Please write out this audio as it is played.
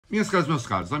Minhas caras, meus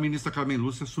caros, a ministra Cármen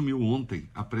Lúcia assumiu ontem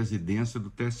a presidência do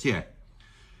TSE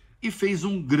e fez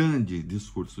um grande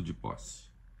discurso de posse.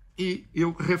 E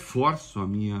eu reforço a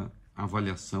minha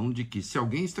avaliação de que se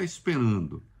alguém está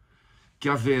esperando que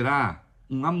haverá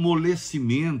um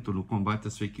amolecimento no combate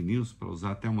às fake news, para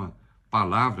usar até uma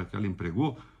palavra que ela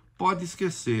empregou, pode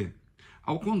esquecer.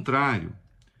 Ao contrário,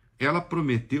 ela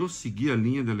prometeu seguir a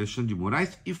linha de Alexandre de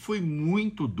Moraes e foi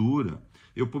muito dura.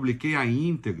 Eu publiquei a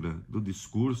íntegra do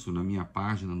discurso na minha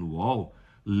página no UOL,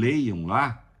 leiam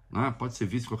lá, né? Pode ser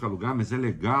visto em qualquer lugar, mas é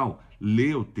legal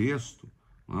ler o texto,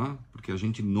 né? Porque a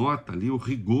gente nota ali o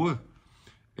rigor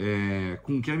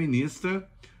com que a ministra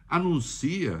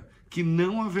anuncia que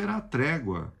não haverá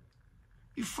trégua.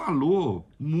 E falou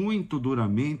muito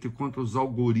duramente contra os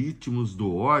algoritmos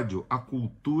do ódio, a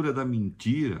cultura da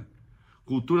mentira.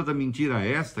 Cultura da mentira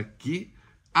esta que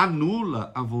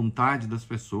anula a vontade das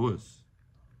pessoas,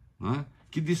 né?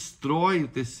 Que destrói o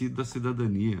tecido da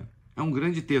cidadania. É um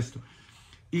grande texto.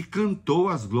 E cantou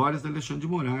as glórias de Alexandre de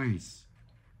Moraes,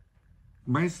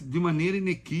 mas de maneira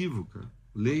inequívoca.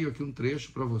 Leio aqui um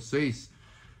trecho para vocês.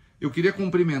 Eu queria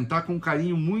cumprimentar com um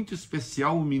carinho muito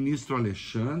especial o ministro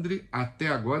Alexandre, até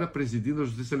agora presidindo a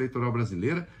Justiça Eleitoral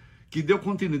Brasileira, que deu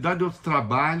continuidade aos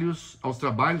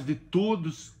trabalhos de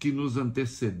todos que nos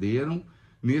antecederam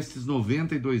nesses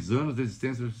 92 anos de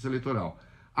existência da Justiça Eleitoral.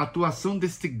 A atuação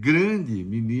deste grande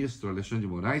ministro Alexandre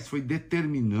de Moraes foi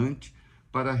determinante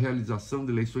para a realização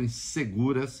de eleições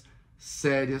seguras,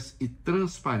 sérias e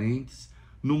transparentes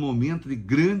no momento de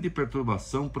grande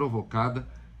perturbação provocada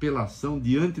pela ação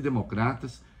de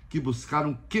antidemocratas que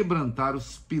buscaram quebrantar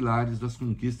os pilares das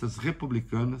conquistas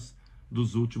republicanas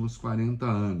dos últimos 40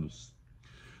 anos.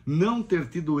 Não ter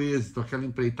tido êxito aquela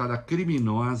empreitada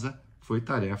criminosa foi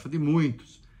tarefa de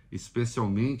muitos,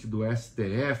 especialmente do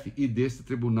STF e deste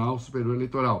Tribunal Superior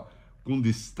Eleitoral, com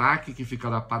destaque que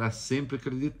ficará para sempre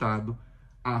acreditado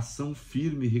a ação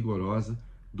firme e rigorosa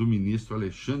do ministro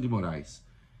Alexandre de Moraes.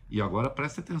 E agora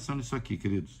preste atenção nisso aqui,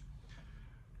 queridos.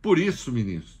 Por isso,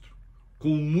 ministro,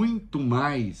 com muito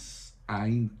mais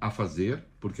a fazer,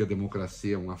 porque a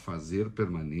democracia é um afazer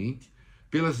permanente,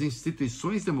 pelas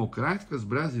instituições democráticas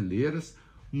brasileiras,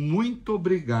 muito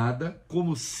obrigada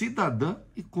como cidadã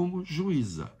e como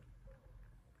juíza.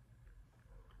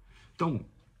 Então,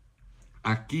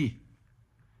 aqui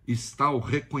está o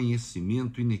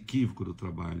reconhecimento inequívoco do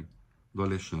trabalho do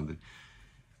Alexandre.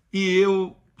 E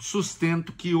eu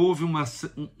sustento que houve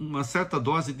uma certa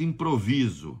dose de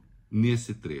improviso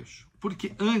nesse trecho.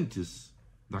 Porque antes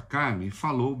da Cármen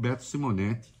falou o Beto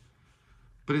Simonetti,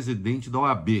 presidente da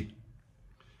OAB.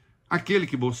 Aquele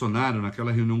que Bolsonaro,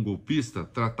 naquela reunião golpista,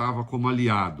 tratava como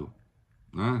aliado,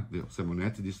 né? O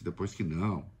Simonetti disse depois que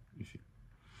não, enfim.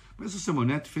 Mas o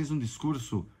Simonetti fez um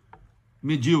discurso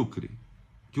medíocre,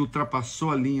 que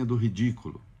ultrapassou a linha do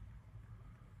ridículo.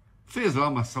 Fez lá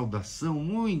uma saudação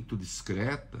muito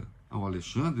discreta ao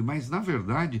Alexandre, mas, na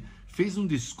verdade, fez um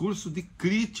discurso de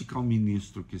crítica ao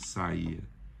ministro que saía,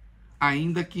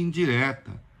 ainda que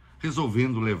indireta,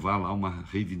 resolvendo levar lá uma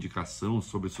reivindicação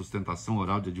sobre sustentação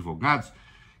oral de advogados,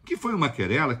 que foi uma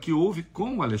querela que houve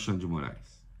com o Alexandre de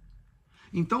Moraes.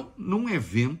 Então, num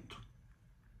evento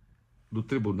do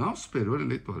Tribunal Superior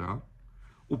Eleitoral,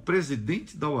 o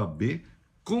presidente da OAB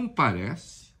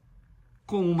comparece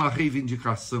com uma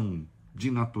reivindicação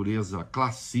de natureza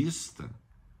classista,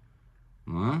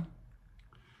 não é?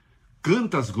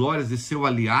 Canta as glórias de seu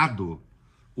aliado,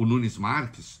 o Nunes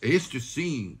Marques, este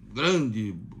sim,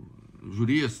 grande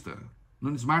jurista.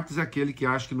 Nunes Marques é aquele que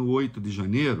acha que no 8 de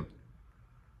janeiro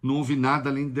não houve nada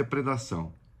além de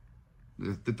depredação.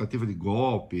 Tentativa de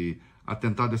golpe,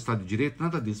 atentado ao Estado de Direito,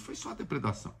 nada disso, foi só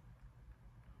depredação.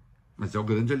 Mas é o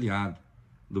grande aliado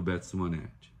do Beto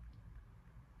Simonetti.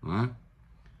 Não é?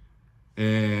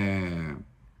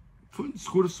 Foi um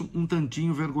discurso um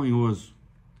tantinho vergonhoso.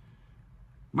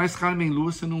 Mas Cármen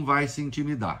Lúcia não vai se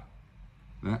intimidar,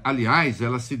 né? Aliás,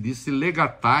 ela se disse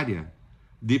legatária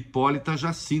de Hipólita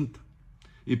Jacinta.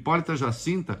 Hipólita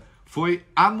Jacinta foi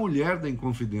a mulher da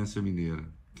Inconfidência Mineira,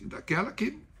 daquela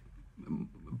que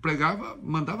pregava,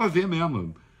 mandava ver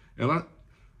mesmo. Ela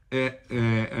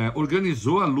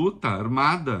organizou a luta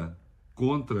armada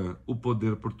contra o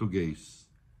poder português,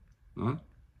 né?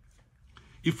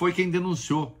 E foi quem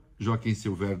denunciou Joaquim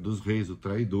Silvério dos Reis, o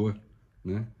traidor,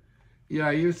 né? E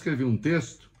aí eu escrevi um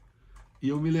texto, e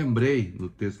eu me lembrei, no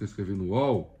texto que eu escrevi no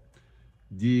UOL,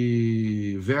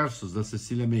 de versos da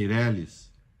Cecília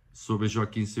Meirelles sobre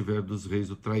Joaquim Silvério dos Reis,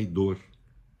 o traidor.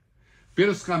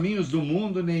 Pelos caminhos do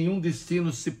mundo nenhum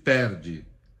destino se perde.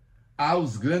 Há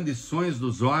os grandes sonhos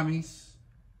dos homens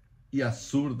e a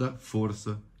surda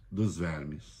força dos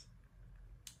vermes.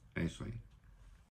 É isso aí.